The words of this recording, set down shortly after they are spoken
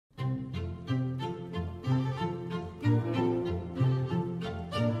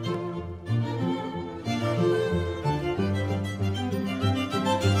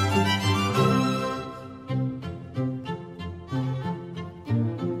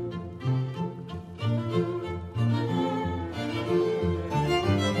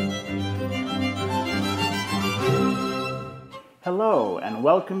and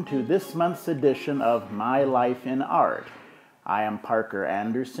welcome to this month's edition of My Life in Art. I am Parker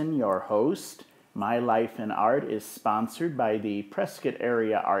Anderson, your host. My Life in Art is sponsored by the Prescott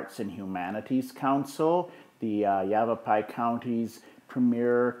Area Arts and Humanities Council, the Yavapai County's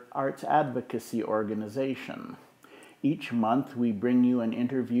premier arts advocacy organization. Each month we bring you an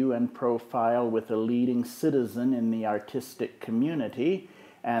interview and profile with a leading citizen in the artistic community.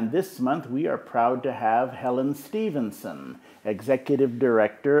 And this month we are proud to have Helen Stephenson, Executive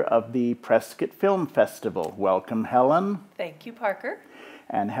Director of the Prescott Film Festival. Welcome, Helen. Thank you, Parker.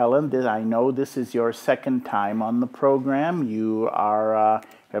 And Helen, I know this is your second time on the program. You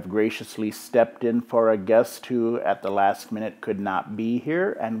have graciously stepped in for a guest who at the last minute could not be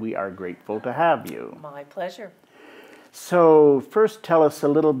here, and we are grateful to have you. My pleasure. So first tell us a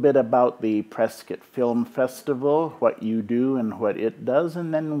little bit about the Prescott Film Festival, what you do and what it does,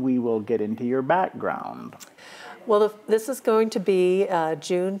 and then we will get into your background. Well, this is going to be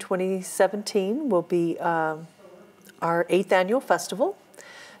June 2017 will be our 8th annual festival.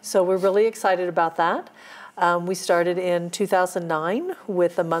 So we're really excited about that. We started in 2009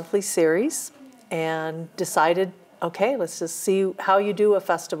 with a monthly series and decided, okay, let's just see how you do a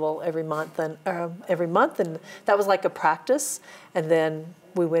festival every month, and that was like a practice, and then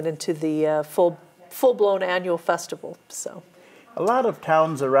we went into the full-blown annual festival. So, a lot of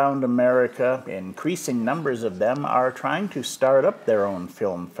towns around America, increasing numbers of them, are trying to start up their own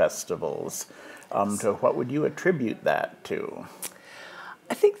film festivals. So, what would you attribute that to?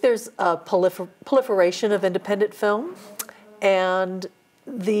 I think there's a proliferation of independent film, and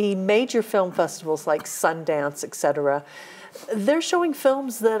the major film festivals like Sundance, etc., they're showing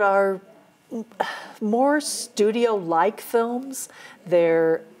films that are more studio-like films.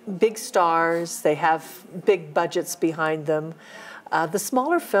 They're big stars. They have big budgets behind them. The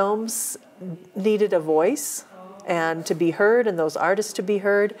smaller films needed a voice and to be heard, and those artists to be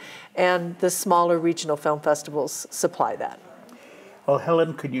heard, and the smaller regional film festivals supply that. Well,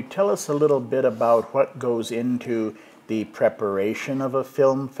 Helen, could you tell us a little bit about what goes into the preparation of a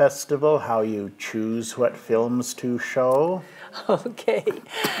film festival, how you choose what films to show? Okay,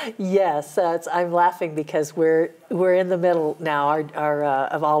 yes, I'm laughing because we're in the middle now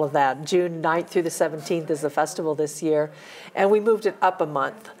of all of that. June 9th through the 17th is the festival this year, and we moved it up a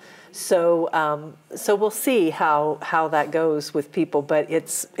month. So we'll see how that goes with people, but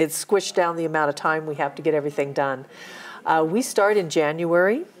it's squished down the amount of time we have to get everything done. We start in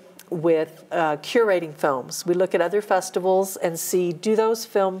January with curating films. We look at other festivals and see, do those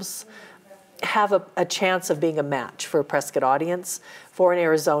films have a chance of being a match for a Prescott audience, for an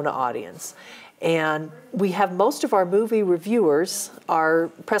Arizona audience? And we have most of our movie reviewers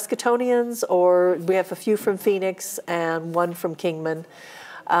are Prescottonians, or we have a few from Phoenix and one from Kingman.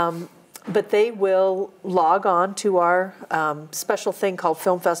 But they will log on to our special thing called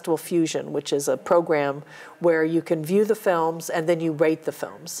Film Festival Fusion, which is a program where you can view the films and then you rate the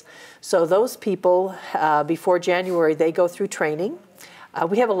films. So those people, before January, they go through training.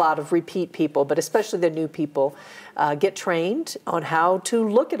 We have a lot of repeat people, but especially the new people get trained on how to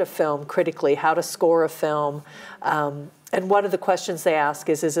look at a film critically, how to score a film. And one of the questions they ask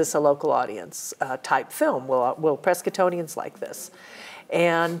is this a local audience type film? Will Prescottonians like this?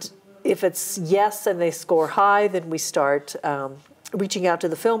 And if it's yes and they score high, then we start reaching out to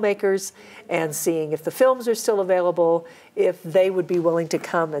the filmmakers and seeing if the films are still available, if they would be willing to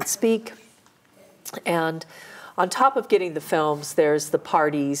come and speak. And on top of getting the films, there's the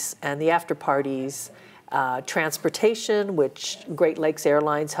parties and the after parties, transportation, which Great Lakes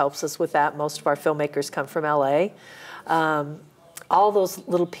Airlines helps us with that. Most of our filmmakers come from LA. All those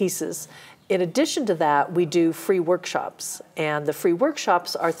little pieces. In addition to that, we do free workshops, and the free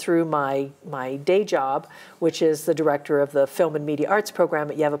workshops are through my day job, which is the director of the Film and Media Arts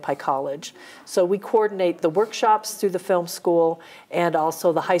program at Yavapai College. So we coordinate the workshops through the film school, and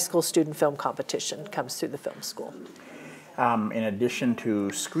also the high school student film competition comes through the film school. In addition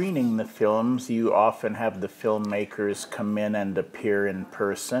to screening the films, you often have the filmmakers come in and appear in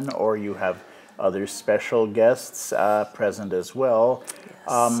person, or you have other special guests present as well.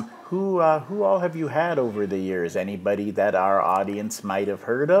 Yes. Who all have you had over the years? Anybody that our audience might have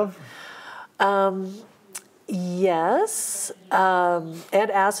heard of? Yes. Ed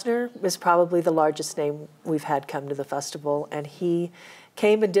Asner is probably the largest name we've had come to the festival, and he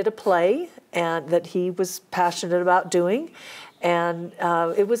came and did a play and that he was passionate about doing, and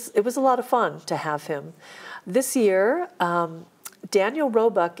it was a lot of fun to have him. This year, Daniel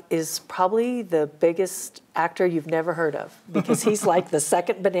Roebuck is probably the biggest actor you've never heard of, because he's like the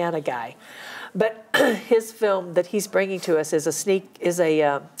second banana guy. But his film that he's bringing to us is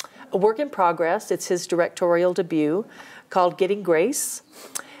a a work in progress. It's his directorial debut called Getting Grace.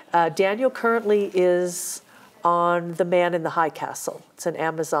 Daniel currently is on The Man in the High Castle. It's an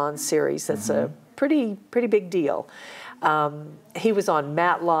Amazon series. It's a pretty big deal. He was on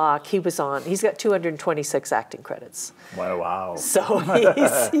Matlock. He's got 226 acting credits. Wow. So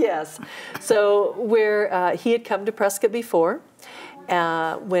yes. So he had come to Prescott before,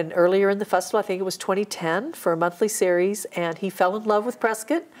 when earlier in the festival, I think it was 2010, for a monthly series, and he fell in love with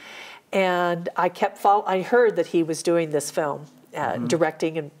Prescott. And I heard that he was doing this film,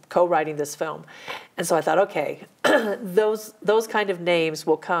 directing and co-writing this film. And so I thought, okay, those kind of names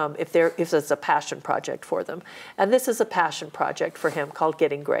will come if it's a passion project for them. And this is a passion project for him called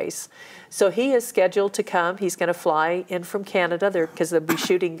Getting Grace. So he is scheduled to come. He's going to fly in from Canada because they'll be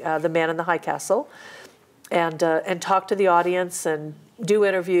shooting The Man in the High Castle, and talk to the audience and do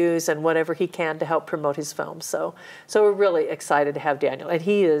interviews and whatever he can to help promote his film. So we're really excited to have Daniel. And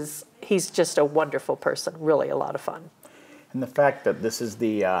he's just a wonderful person, really a lot of fun. And the fact that this is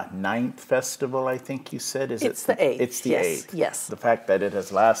the 9th festival, I think you said, it's the 8th. It's the 8th. Yes. The fact that it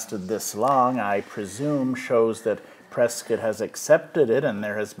has lasted this long, I presume, shows that Prescott has accepted it and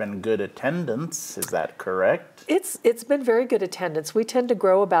there has been good attendance. Is that correct? It's been very good attendance. We tend to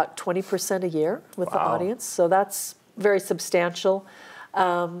grow about 20% a year with the audience, so that's very substantial.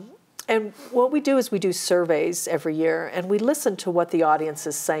 And what we do is we do surveys every year, and we listen to what the audience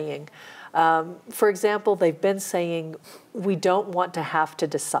is saying. For example, they've been saying, we don't want to have to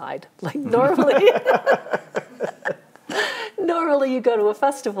decide. Like normally, normally you go to a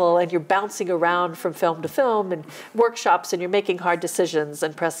festival and you're bouncing around from film to film and workshops and you're making hard decisions.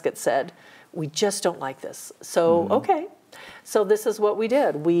 And Prescott said, we just don't like this. So, okay. So this is what we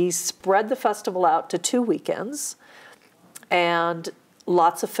did. We spread the festival out to 2 weekends, and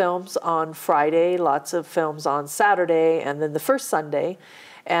lots of films on Friday, lots of films on Saturday, and then the first Sunday,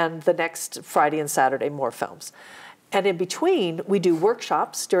 and the next Friday and Saturday, more films. And in between, we do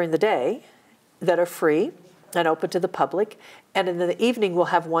workshops during the day that are free and open to the public, and in the evening, we'll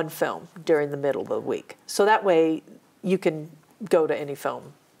have one film during the middle of the week. So that way, you can go to any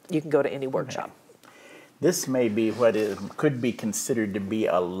film. You can go to any workshop. Okay. This may be what could be considered to be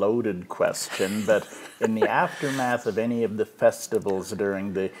a loaded question, but in the aftermath of any of the festivals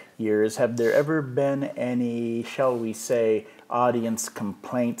during the years, have there ever been any, shall we say, audience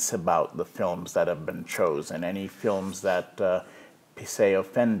complaints about the films that have been chosen? Any films that, say,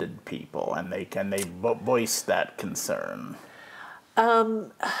 offended people, and they voice that concern?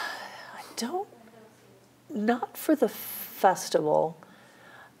 Not for the festival.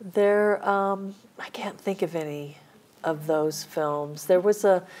 I can't think of any of those films. There was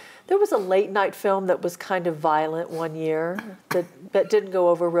a late night film that was kind of violent one year that didn't go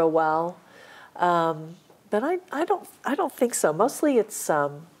over real well. But I don't think so. Mostly it's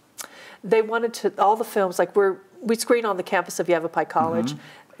they wanted to all the films, like we screen on the campus of Yavapai College.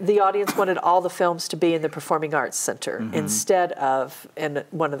 The audience wanted all the films to be in the Performing Arts Center instead of in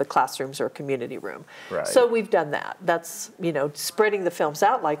one of the classrooms or community room. Right. So we've done that. That's, spreading the films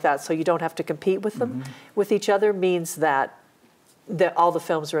out like that so you don't have to compete with them with each other means that all the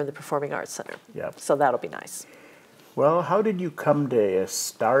films are in the Performing Arts Center. Yep. So that'll be nice. Well, how did you come to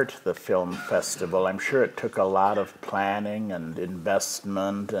start the film festival? I'm sure it took a lot of planning and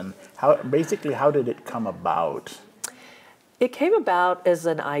investment, and how did it come about? It came about as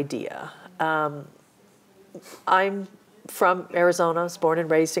an idea. I'm from Arizona. I was born and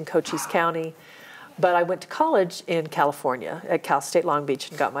raised in Cochise County, but I went to college in California at Cal State Long Beach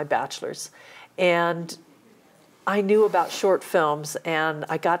and got my bachelor's. And I knew about short films, and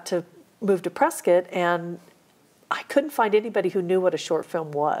I got to move to Prescott, and I couldn't find anybody who knew what a short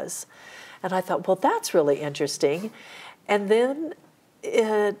film was. And I thought, well, that's really interesting. And then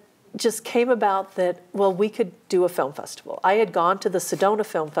it just came about that, well, we could do a film festival. I had gone to the Sedona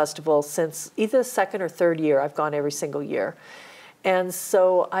Film Festival since either the second or third year. I've gone every single year. And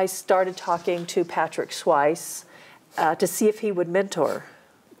so I started talking to Patrick Schweiss to see if he would mentor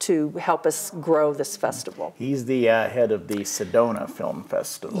to help us grow this festival. He's the head of the Sedona Film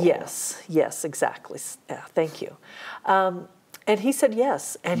Festival. Yes, exactly. Yeah, thank you. And he said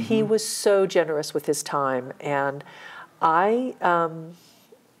yes, and he was so generous with his time. And I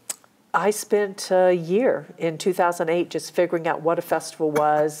spent a year in 2008 just figuring out what a festival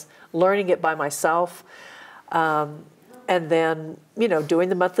was, learning it by myself, and then, doing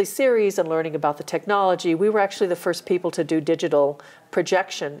the monthly series and learning about the technology. We were actually the first people to do digital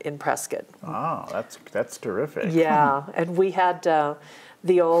projection in Prescott. Oh, that's terrific. Yeah, and we had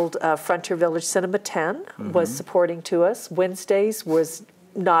the old Frontier Village Cinema 10 was supporting to us. Wednesdays was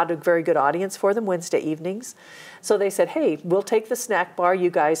not a very good audience for them Wednesday evenings. So they said, hey, we'll take the snack bar, you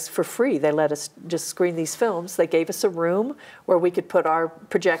guys, for free. They let us just screen these films. They gave us a room where we could put our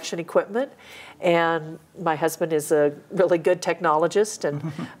projection equipment. And my husband is a really good technologist, and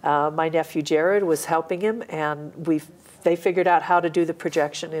my nephew Jared was helping him, and they figured out how to do the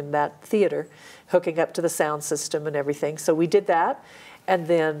projection in that theater, hooking up to the sound system and everything. So we did that. And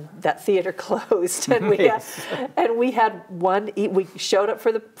then that theater closed, and we had one. We showed up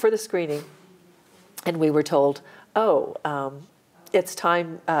for the screening, and we were told, "Oh, it's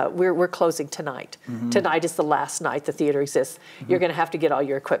time. We're closing tonight. Tonight is the last night the theater exists. You're going to have to get all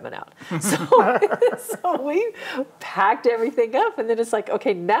your equipment out." So we packed everything up, and then it's like,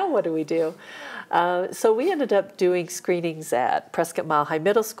 okay, now what do we do? So we ended up doing screenings at Prescott Mile High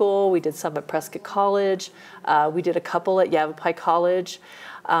Middle School. We did some at Prescott College. We did a couple at Yavapai College,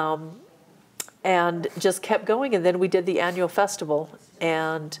 and just kept going. And then we did the annual festival.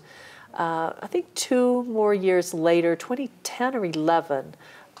 And I think 2 more years later, 2010 or 11,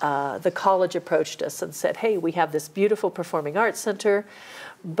 the college approached us and said, hey, we have this beautiful performing arts center,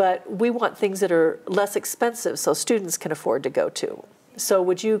 but we want things that are less expensive so students can afford to go to. So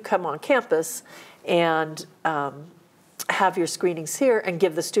would you come on campus and have your screenings here and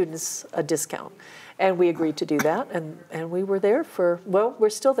give the students a discount? And we agreed to do that, and we were there for, well, we're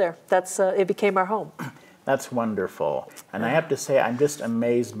still there. It became our home. That's wonderful. And I have to say, I'm just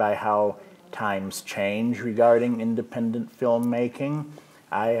amazed by how times change regarding independent filmmaking.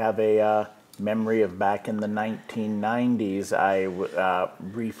 I have a memory of back in the 1990s, I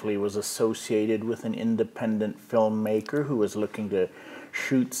briefly was associated with an independent filmmaker who was looking to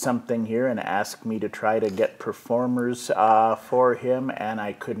shoot something here and asked me to try to get performers for him, and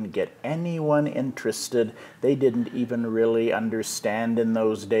I couldn't get anyone interested. They didn't even really understand in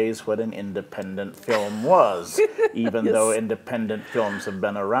those days what an independent film was, even though independent films have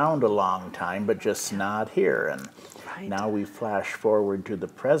been around a long time, but just not here. And now we flash forward to the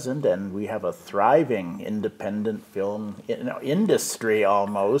present, and we have a thriving independent film industry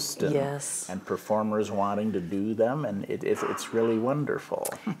almost, and performers wanting to do them, and it's really wonderful.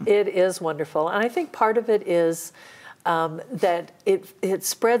 It is wonderful, and I think part of it is that it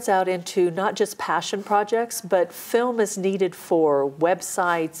spreads out into not just passion projects, but film is needed for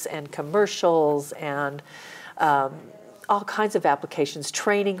websites and commercials and all kinds of applications,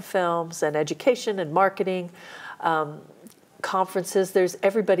 training films and education and marketing. Conferences,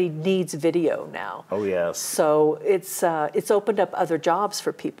 everybody needs video now. Oh yes. So it's opened up other jobs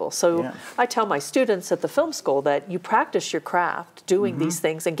for people. So I tell my students at the film school that you practice your craft doing these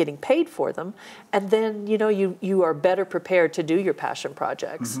things and getting paid for them, and then you are better prepared to do your passion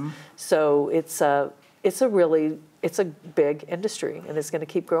projects. So it's a big industry, and it's going to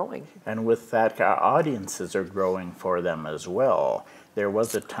keep growing. And with that, our audiences are growing for them as well. There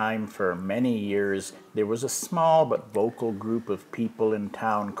was a time for many years, there was a small but vocal group of people in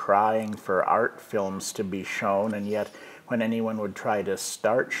town crying for art films to be shown, and yet when anyone would try to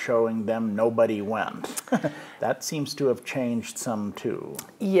start showing them, nobody went. That seems to have changed some too.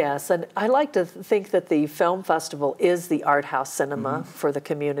 Yes, and I like to think that the film festival is the art house cinema for the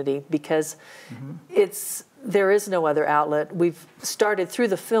community, because there is no other outlet. We've started through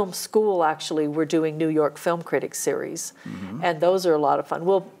the film school, actually, we're doing New York Film Critics series, and those are a lot of fun.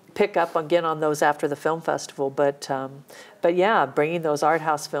 We'll pick up again on those after the film festival, but yeah, bringing those art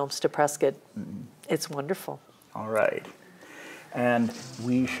house films to Prescott, it's wonderful. All right. And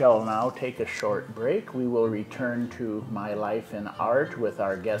we shall now take a short break. We will return to My Life in Art with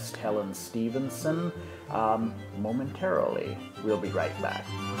our guest Helen Stephenson momentarily. We'll be right back.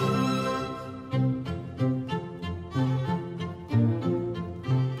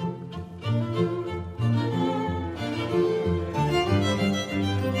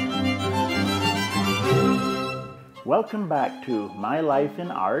 Welcome back to My Life in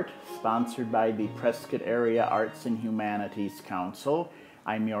Art, sponsored by the Prescott Area Arts and Humanities Council.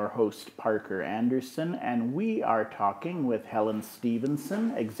 I'm your host, Parker Anderson, and we are talking with Helen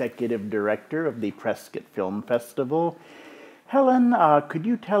Stephenson, Executive Director of the Prescott Film Festival. Helen, could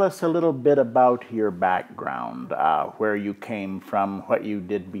you tell us a little bit about your background, where you came from, what you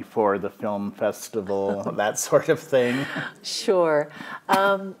did before the film festival, that sort of thing? Sure.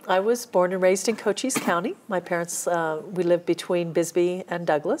 I was born and raised in Cochise County. My parents, we lived between Bisbee and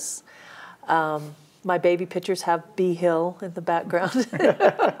Douglas. My baby pictures have Bee Hill in the background,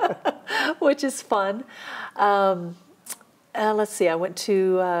 which is fun. Let's see, I went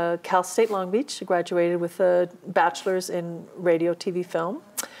to Cal State Long Beach, graduated with a bachelor's in radio, TV, film.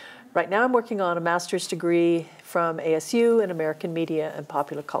 Right now I'm working on a master's degree from ASU in American Media and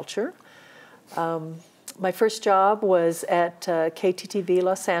Popular Culture. my first job was at KTTV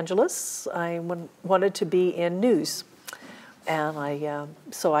Los Angeles. I wanted to be in news. And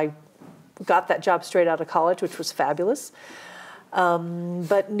so I got that job straight out of college, which was fabulous.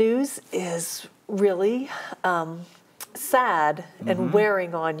 But news is really sad and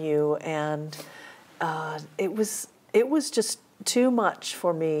wearing on you, and it was just too much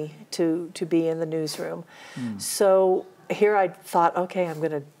for me to be in the newsroom. So here I thought, okay, I'm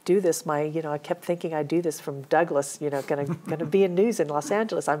going to do this. I kept thinking I'd do this from Douglas. Going to be in news in Los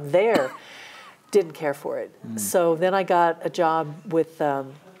Angeles. I'm there. Didn't care for it. So then I got a job with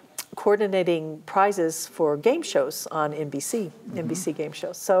coordinating prizes for game shows on NBC game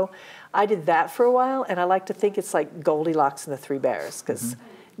shows. So I did that for a while, and I like to think it's like Goldilocks and the Three Bears, because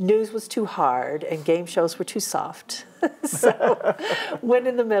news was too hard and game shows were too soft. So went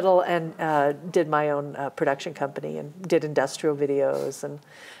in the middle and did my own production company and did industrial videos and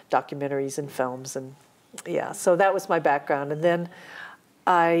documentaries and films. And yeah, so that was my background. And then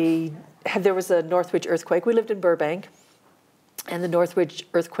there was a Northridge earthquake. We lived in Burbank, and the Northridge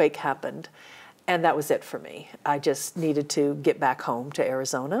earthquake happened, and that was it for me. I just needed to get back home to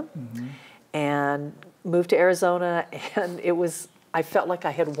Arizona, and moved to Arizona, and I felt like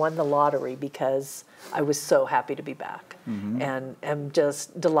I had won the lottery because I was so happy to be back, and am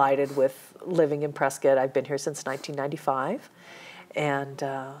just delighted with living in Prescott. I've been here since 1995, and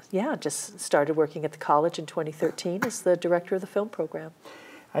just started working at the college in 2013 as the director of the film program.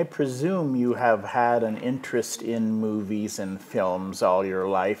 I presume you have had an interest in movies and films all your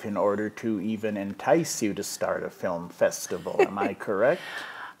life in order to even entice you to start a film festival. Am I correct?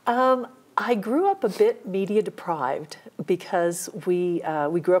 I grew up a bit media deprived because we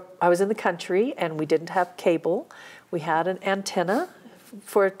grew up, I was in the country and we didn't have cable. We had an antenna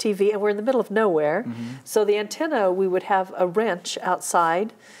for TV, and we're in the middle of nowhere. So the antenna, we would have a wrench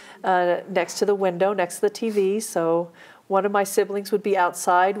outside next to the window, next to the TV. So one of my siblings would be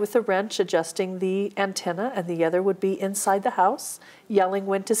outside with a wrench adjusting the antenna, and the other would be inside the house yelling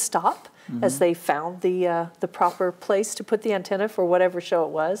when to stop as they found the proper place to put the antenna for whatever show it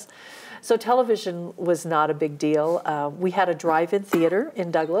was. So television was not a big deal. We had a drive-in theater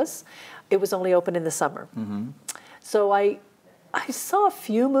in Douglas. It was only open in the summer. So I saw a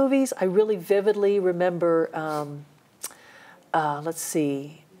few movies. I really vividly remember, let's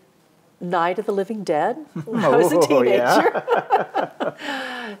see, Night of the Living Dead when I was a teenager.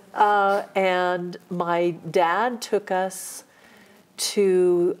 And my dad took us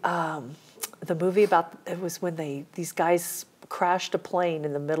to the movie about, it was when these guys crashed a plane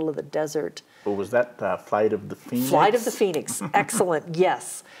in the middle of the desert. Or was that Flight of the Phoenix? Flight of the Phoenix. Excellent,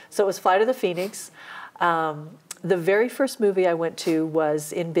 yes. So it was Flight of the Phoenix. The very first movie I went to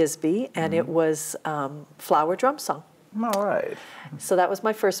was in Bisbee, and it was Flower Drum Song. All right. So that was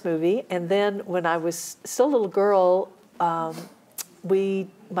my first movie. And then when I was still a little girl,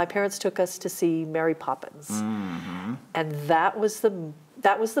 my parents took us to see Mary Poppins. And that was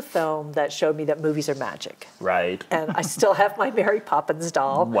the film that showed me that movies are magic. Right. And I still have my Mary Poppins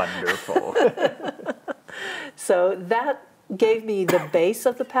doll. Wonderful. So that gave me the base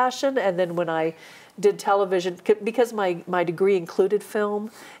of the passion. And then when I did television, because my degree included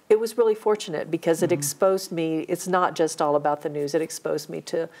film, it was really fortunate because it exposed me. It's not just all about the news. It exposed me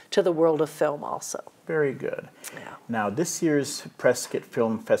to the world of film also. Very good. Yeah. Now, this year's Prescott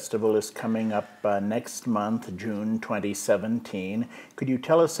Film Festival is coming up next month, June 2017. Could you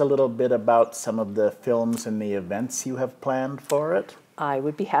tell us a little bit about some of the films and the events you have planned for it? I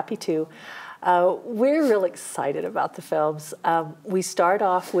would be happy to. We're real excited about the films. We start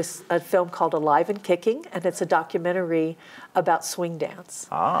off with a film called Alive and Kicking, and it's a documentary about swing dance.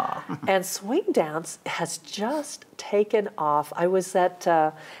 And swing dance has just taken off. I was at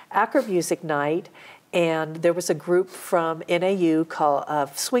Acro Music Night, and there was a group from NAU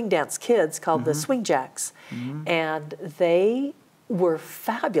called Swing Dance Kids called the Swing Jacks, and they were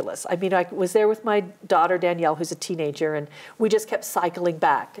fabulous. I mean, I was there with my daughter, Danielle, who's a teenager, and we just kept cycling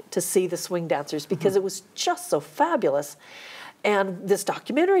back to see the swing dancers because it was just so fabulous. And this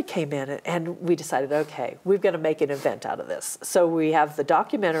documentary came in, and we decided, okay, we've got to make an event out of this. So we have the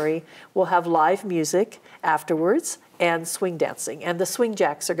documentary, we'll have live music afterwards, and swing dancing. And the Swing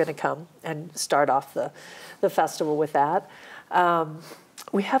Jacks are going to come and start off the festival with that.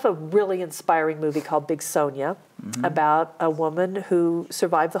 We have a really inspiring movie called Big Sonia about a woman who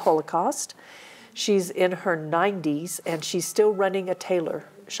survived the Holocaust. She's in her 90s, and she's still running a tailor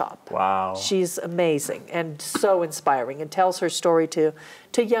shop. Wow. She's amazing and so inspiring, and tells her story to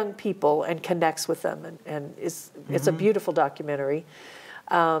young people and connects with them, and it's a beautiful documentary.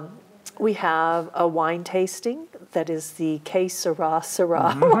 We have a wine tasting that is the K Syrah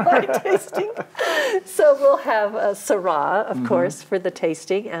wine tasting. So we'll have a Syrah, of course, for the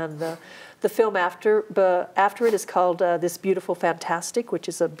tasting, and the film after it is called This Beautiful Fantastic, which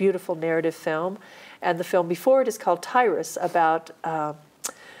is a beautiful narrative film, and the film before it is called Tyrus, about a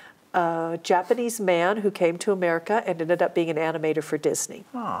Japanese man who came to America and ended up being an animator for Disney.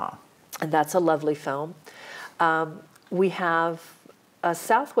 Ah. And that's a lovely film. We have a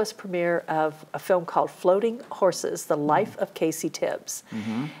Southwest premiere of a film called Floating Horses, The Life of Casey Tibbs.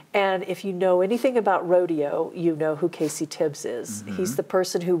 And if you know anything about rodeo, you know who Casey Tibbs is. He's the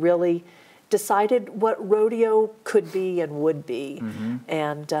person who really decided what rodeo could be and would be.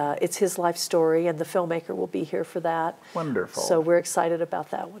 And it's his life story, and the filmmaker will be here for that. Wonderful. So we're excited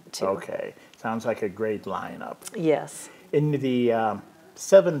about that one, too. Okay. Sounds like a great lineup. Yes. In the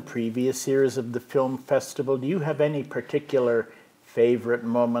 7 previous years of the film festival, do you have any particular favorite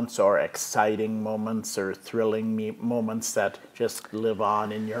moments or exciting moments or thrilling moments that just live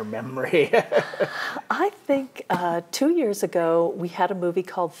on in your memory? I think 2 years ago we had a movie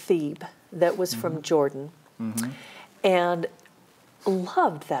called Thebe that was from Jordan, and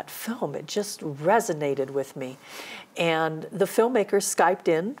loved that film. It just resonated with me. And the filmmaker Skyped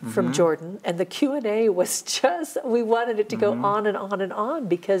in from Jordan, and the Q&A was just, we wanted it to go on and on and on,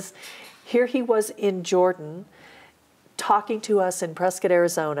 because here he was in Jordan talking to us in Prescott,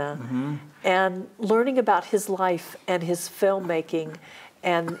 Arizona, and learning about his life and his filmmaking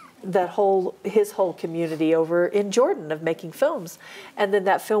and his whole community over in Jordan of making films. And then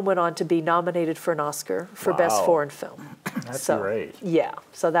that film went on to be nominated for an Oscar for Best Foreign Film. That's great. Yeah,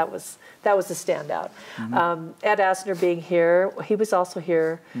 so that was a standout. Ed Asner being here, he was also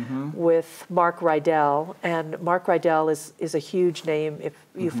here with Mark Rydell, and Mark Rydell is a huge name if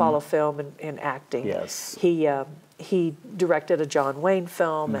you follow film and acting. Yes. He directed a John Wayne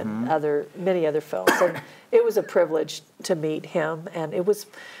film and many other films, and it was a privilege to meet him. And it was,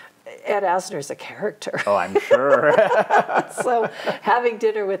 Ed Asner's a character. Oh, I'm sure. So having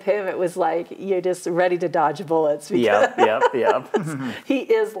dinner with him, it was like you're just ready to dodge bullets. Yep. He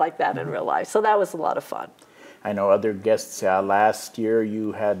is like that in real life. So that was a lot of fun. I know other guests. Last year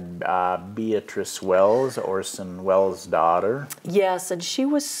you had Beatrice Wells, Orson Welles' daughter. Yes, and she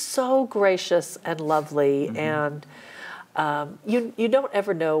was so gracious and lovely, and you don't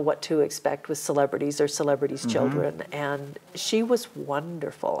ever know what to expect with celebrities or celebrities' children, and she was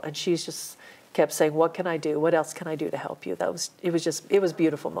wonderful, and she's just kept saying, "What can I do? What else can I do to help you?" It was a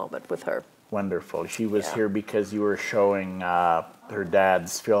beautiful moment with her. Wonderful. She was here because you were showing her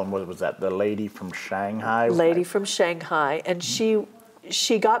dad's film. What was that? The Lady from Shanghai? Lady from Shanghai. And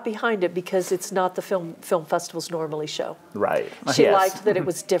she got behind it because it's not the film festivals normally show. Right. She liked that it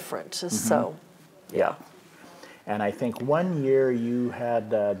was different. So, yeah. And I think one year you had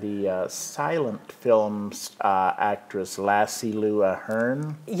the silent films actress Lassie Lou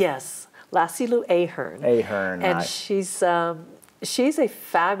Ahern. Yes, Lassie Lou Ahern. Ahern. And she's a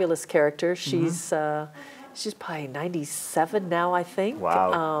fabulous character. She's probably 97 now, I think.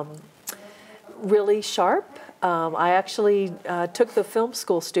 Wow. Really sharp. I actually took the film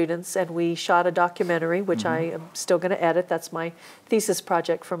school students and we shot a documentary, which I am still going to edit. That's my thesis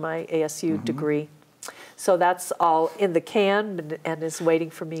project for my ASU degree. So that's all in the can and is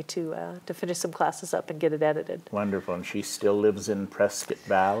waiting for me to finish some classes up and get it edited. Wonderful. And she still lives in Prescott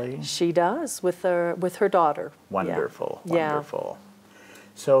Valley? She does, with her daughter. Wonderful. Yeah. Wonderful.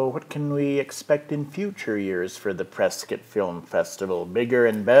 So what can we expect in future years for the Prescott Film Festival? Bigger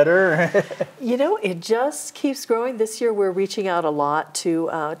and better? You know, it just keeps growing. This year we're reaching out a lot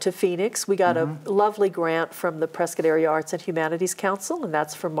to Phoenix. We got a lovely grant from the Prescott Area Arts and Humanities Council, and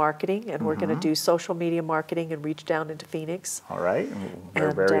that's for marketing, and we're going to do social media marketing and reach down into Phoenix. All right.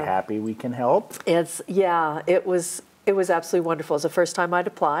 We're very happy we can help. It was absolutely wonderful. It was the first time I'd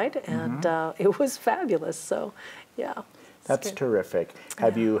applied, and it was fabulous. So, yeah. That's terrific.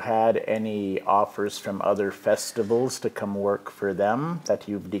 Have you had any offers from other festivals to come work for them that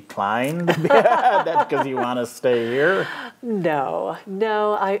you've declined? That's because you want to stay here? No.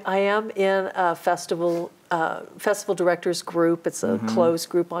 I am in a festival directors group. It's a closed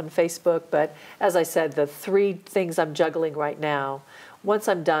group on Facebook. But as I said, the 3 things I'm juggling right now. Once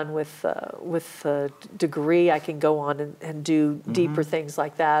I'm done with the degree, I can go on and do deeper things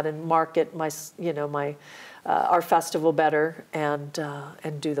like that and market our festival better and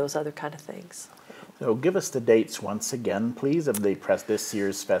do those other kind of things. So give us the dates once again, please, of this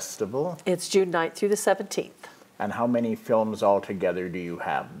year's festival. It's June 9th through the 17th. And how many films altogether do you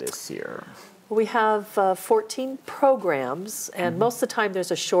have this year? We have 14 programs, and most of the time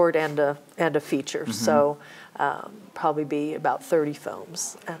there's a short and a feature. So probably be about 30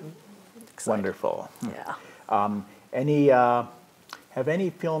 films. And excited. Wonderful. Yeah. Have any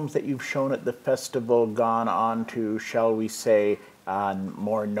films that you've shown at the festival gone on to, shall we say,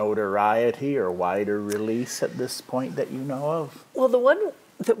 more notoriety or wider release at this point that you know of? Well, the one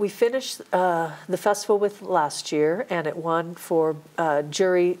that we finished the festival with last year, and it won for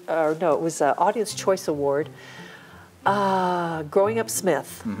it was an Audience Choice Award, Growing Up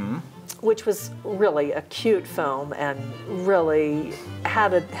Smith, which was really a cute film and really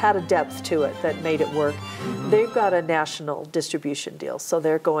had a depth to it that made it work. They've got a national distribution deal, so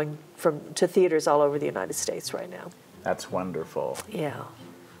they're going to theaters all over the United States right now. That's wonderful. Yeah.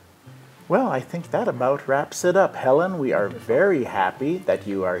 Well, I think that about wraps it up. Helen, we are very happy that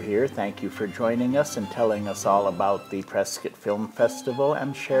you are here. Thank you for joining us and telling us all about the Prescott Film Festival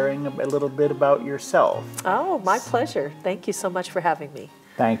and sharing a little bit about yourself. Oh, my pleasure. Thank you so much for having me.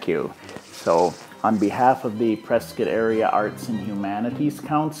 Thank you. So, on behalf of the Prescott Area Arts and Humanities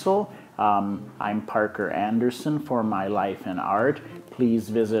Council, I'm Parker Anderson for My Life in Art. Please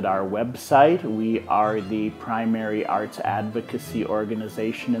visit our website. We are the primary arts advocacy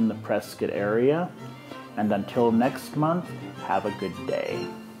organization in the Prescott area. And until next month, have a good day.